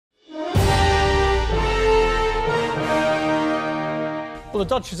Well,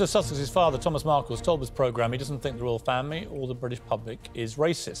 the Duchess of Sussex's father, Thomas Markle, has told this programme he doesn't think the royal family or the British public is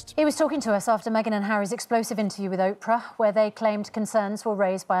racist. He was talking to us after Meghan and Harry's explosive interview with Oprah, where they claimed concerns were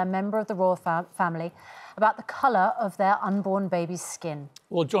raised by a member of the royal family about the colour of their unborn baby's skin.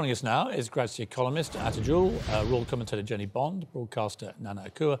 Well, joining us now is Grazia columnist Atajul, royal commentator Jenny Bond, broadcaster Nana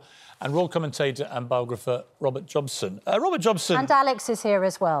Akua, and royal commentator and biographer Robert Jobson. Robert Jobson... And Alex is here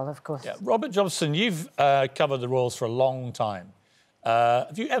as well, of course. Yeah, Robert Jobson, you've covered the royals for a long time.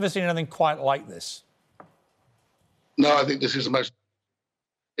 Have you ever seen anything quite like this? No, I think this is the most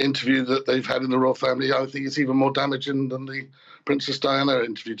interview that they've had in the royal family. I think it's even more damaging than the Princess Diana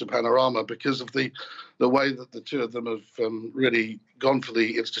interview to Panorama because of the way that the two of them have really gone for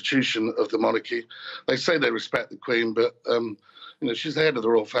the institution of the monarchy. They say they respect the Queen, but you know, she's the head of the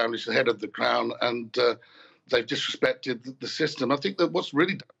royal family, she's the head of the crown, and they've disrespected the system. I think that what's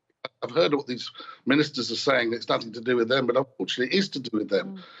really... I've heard what these ministers are saying. It's nothing to do with them, but unfortunately it is to do with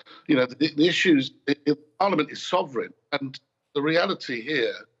them. You know, the issues, Parliament is sovereign, and the reality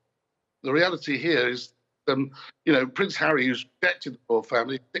here is, you know, Prince Harry, who's rejected the royal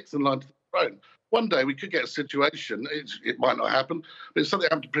family, sixth in line to the throne. One day we could get a situation, it might not happen, but if something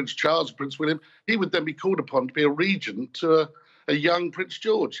happened to Prince Charles or Prince William, he would then be called upon to be a regent to a young Prince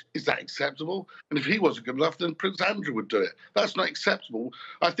George. Is that acceptable? And if he wasn't good enough, then Prince Andrew would do it. That's not acceptable.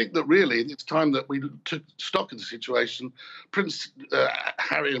 I think that really it's time that we took stock of the situation. Prince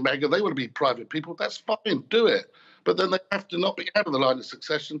Harry and Meghan, they want to be private people. That's fine, do it. But then they have to not be out of the line of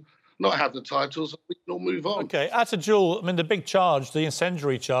succession, not have the titles, and we can all move on. OK, Atajul, I mean, the big charge, the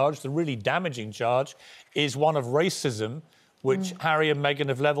incendiary charge, the really damaging charge, is one of racism, which Harry and Meghan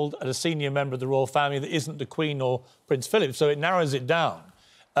have levelled at a senior member of the royal family that isn't the Queen or Prince Philip, so it narrows it down.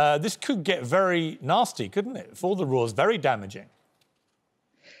 This could get very nasty, couldn't it, for the royals? Very damaging.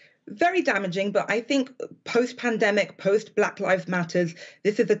 Very damaging, but I think post-pandemic, post-Black Lives Matters,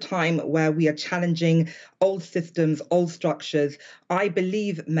 this is a time where we are challenging old systems, old structures. I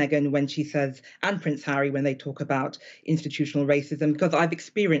believe Meghan when she says, and Prince Harry when they talk about institutional racism, because I've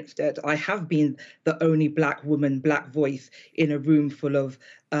experienced it. I have been the only Black woman, Black voice in a room full of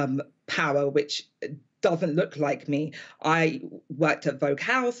power, which doesn't look like me. I worked at Vogue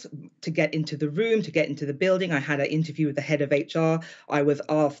House to get into the room, to get into the building. I had an interview with the head of HR. I was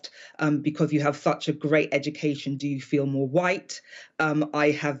asked, because you have such a great education, do you feel more white? I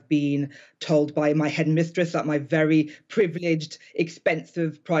have been told by my headmistress at my very privileged,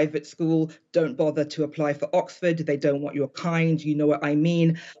 expensive private school, don't bother to apply for Oxford. They don't want your kind. You know what I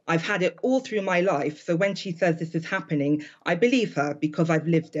mean? I've had it all through my life. So when she says this is happening, I believe her because I've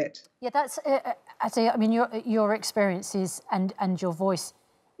lived it. Yeah, that's... I mean, your experiences and your voice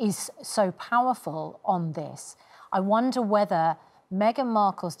is so powerful on this. I wonder whether Meghan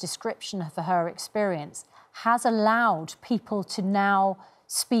Markle's description of her experience has allowed people to now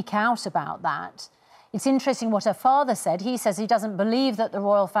speak out about that. It's interesting what her father said. He says he doesn't believe that the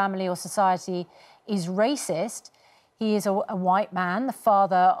royal family or society is racist. He is a white man, the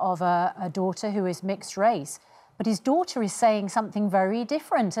father of a daughter who is mixed race. But his daughter is saying something very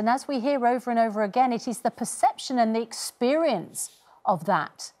different. And as we hear over and over again, it is the perception and the experience of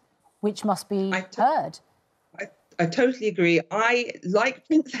that which must be heard. I totally agree. I, like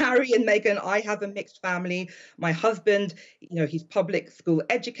Prince Harry and Meghan, I have a mixed family. My husband, you know, he's public school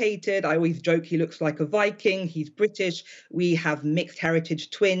educated. I always joke he looks like a Viking. He's British. We have mixed heritage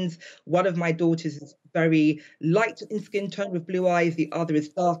twins. One of my daughters is very light in skin tone with blue eyes. The other is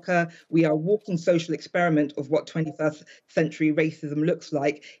darker. We are a walking social experiment of what 21st century racism looks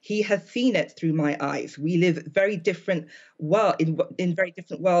like. He has seen it through my eyes. We live very different in very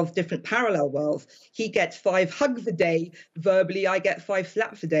different worlds, different parallel worlds. He gets 5 hugs a day verbally. I get 5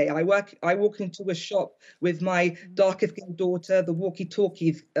 slaps a day. I walk into a shop with my darker skinned daughter. The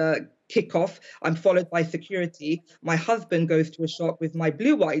walkie-talkies kick off. I'm followed by security. My husband goes to a shop with my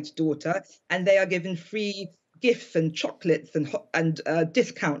blue-eyed daughter, and they are given free gifts and chocolates and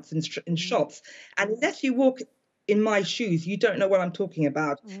discounts in shops. And unless you walk in my shoes, you don't know what I'm talking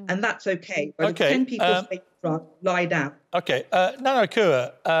about, and that's okay. But if 10 people say front, lie down. OK. Nana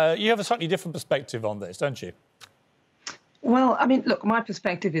Akua, you have a slightly different perspective on this, don't you? Well, I mean, look, my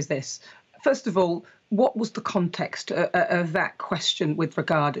perspective is this. First of all, what was the context of that question with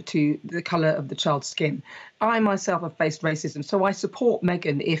regard to the colour of the child's skin? I myself have faced racism, so I support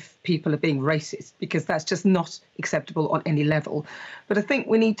Meghan if people are being racist, because that's just not acceptable on any level. But I think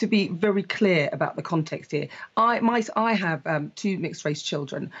we need to be very clear about the context here. I have 2 mixed-race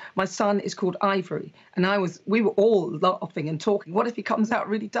children. My son is called Ivory, and we were all laughing and talking. What if he comes out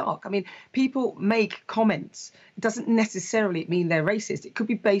really dark? I mean, people make comments. It doesn't necessarily mean they're racist. It could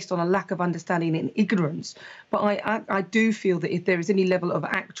be based on a lack of understanding and ignorance tolerance. But I do feel that if there is any level of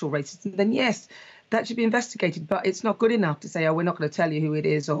actual racism, then yes, that should be investigated. But it's not good enough to say, oh, we're not going to tell you who it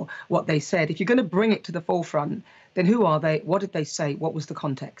is or what they said. If you're going to bring it to the forefront, then who are they? What did they say? What was the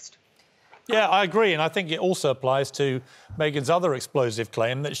context? Yeah, I agree. And I think it also applies to Meghan's other explosive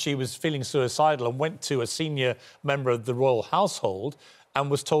claim that she was feeling suicidal and went to a senior member of the royal household and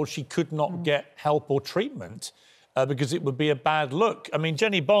was told she could not get help or treatment because it would be a bad look. I mean,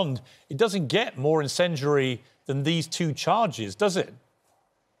 Jenny Bond, it doesn't get more incendiary than these two charges, does it?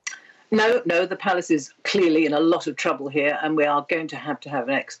 No, the palace is clearly in a lot of trouble here, and we are going to have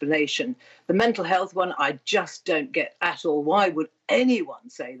an explanation. The mental health one, I just don't get at all. Why would anyone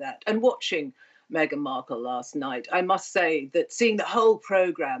say that? And watching Meghan Markle last night, I must say that seeing the whole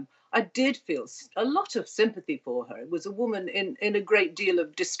programme, I did feel a lot of sympathy for her. It was a woman in a great deal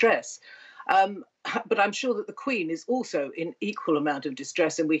of distress. But I'm sure that the Queen is also in equal amount of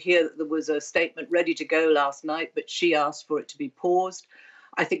distress, and we hear that there was a statement ready to go last night, but she asked for it to be paused.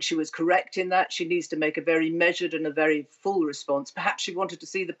 I think she was correct in that. She needs to make a very measured and a very full response. Perhaps she wanted to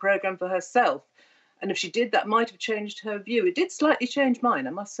see the programme for herself. And if she did, that might have changed her view. It did slightly change mine, I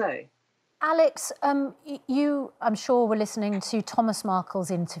must say. Alex, you, I'm sure, were listening to Thomas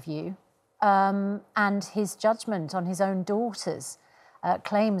Markle's interview and his judgment on his own daughter's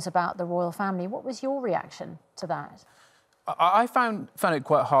claims about the royal family. What was your reaction to that? I found it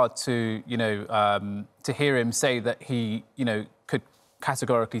quite hard to, to hear him say that he, could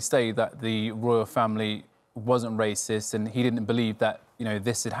categorically say that the royal family wasn't racist and he didn't believe that,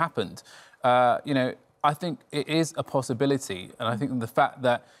 this had happened. I think it is a possibility. And I think the fact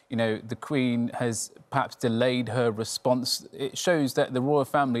that, the Queen has perhaps delayed her response, it shows that the royal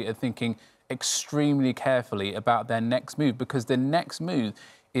family are thinking extremely carefully about their next move, because the next move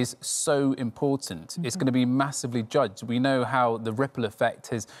is so important. Mm-hmm. It's going to be massively judged. We know how the ripple effect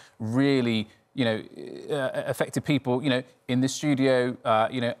has really, affected people, in the studio,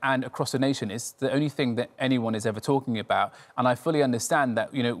 and across the nation. It's the only thing that anyone is ever talking about. And I fully understand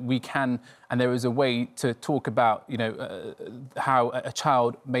that, we can, and there is a way to talk about, how a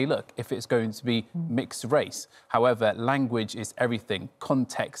child may look if it's going to be mixed race. However, language is everything.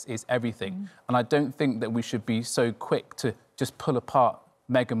 Context is everything. And I don't think that we should be so quick to just pull apart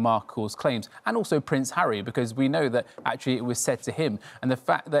Meghan Markle's claims, and also Prince Harry, because we know that actually it was said to him. And the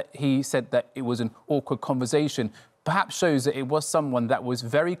fact that he said that it was an awkward conversation perhaps shows that it was someone that was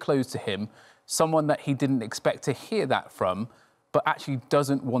very close to him, someone that he didn't expect to hear that from, but actually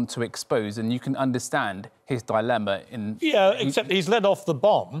doesn't want to expose. And you can understand his dilemma in... Yeah, except he's let off the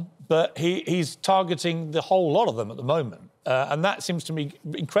bomb, but he's targeting the whole lot of them at the moment. And that seems to me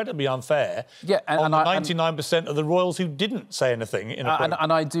incredibly unfair on the 99% of the royals who didn't say anything in a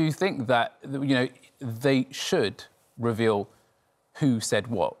and I do think that, they should reveal who said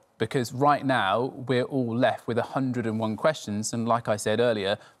what, because right now we're all left with 101 questions. And like I said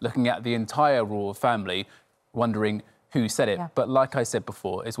earlier, looking at the entire royal family, wondering who said it. Yeah. But like I said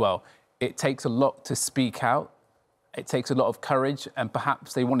before as well, it takes a lot to speak out. It takes a lot of courage, and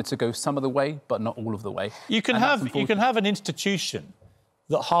perhaps they wanted to go some of the way, but not all of the way. You can have an institution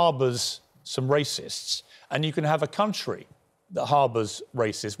that harbours some racists, and you can have a country that harbours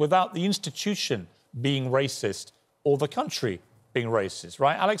racists without the institution being racist or the country being racist,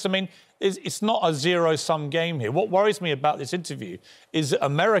 right, Alex? I mean, it's not a zero-sum game here. What worries me about this interview is that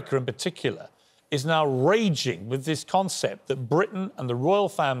America, in particular, is now raging with this concept that Britain and the royal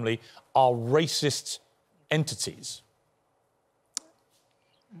family are racist entities.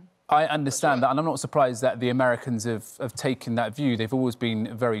 I understand that, and I'm not surprised that the Americans have taken that view. They've always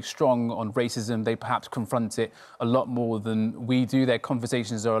been very strong on racism. They perhaps confront it a lot more than we do. Their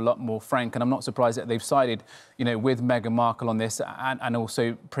conversations are a lot more frank, and I'm not surprised that they've sided, with Meghan Markle on this and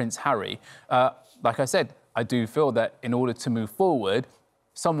also Prince Harry. Like I said, I do feel that in order to move forward,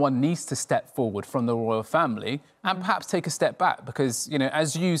 someone needs to step forward from the royal family and perhaps take a step back, because,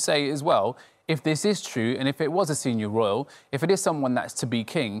 as you say as well, if this is true, and if it was a senior royal, if it is someone that's to be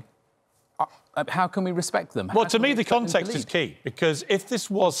king, how can we respect them? Well, to me, the context is key, because if this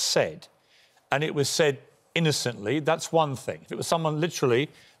was said, and it was said innocently, that's one thing. If it was someone literally,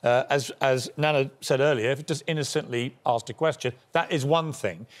 as Nana said earlier, if it just innocently asked a question, that is one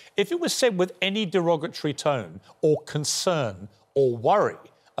thing. If it was said with any derogatory tone or concern or worry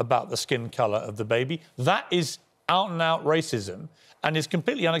about the skin colour of the baby, that is out-and-out racism and is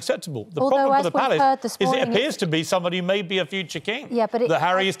completely unacceptable. The problem for the palace is it appears to be somebody who may be a future king that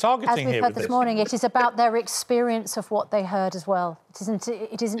Harry is targeting here with this. As we've heard this morning, it is about their experience of what they heard as well.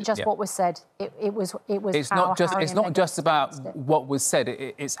 It isn't just what was said. It was it's not just about what was said.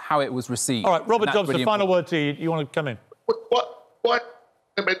 It's how it was received. All right, Robert Jobs, the final word to you. You want to come in? What?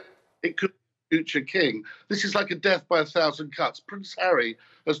 It could future king. This is like a death by 1,000 cuts. Prince Harry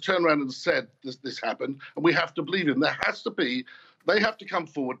has turned around and said this happened, and we have to believe him. There has to be, they have to come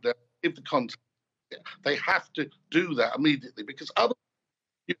forward there, give the context. They have to do that immediately, because otherwise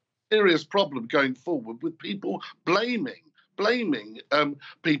you have a serious problem going forward with people blaming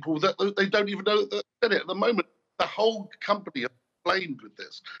people that they don't even know that they're in it. At the moment, the whole company are blamed with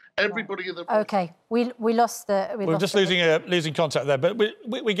this. Everybody in the... OK, we lost the... We're just losing contact there, but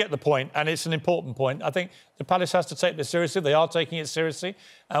we get the point, and it's an important point. I think the Palace has to take this seriously. They are taking it seriously,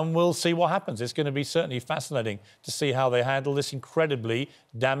 and we'll see what happens. It's going to be certainly fascinating to see how they handle this incredibly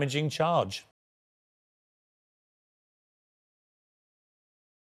damaging charge.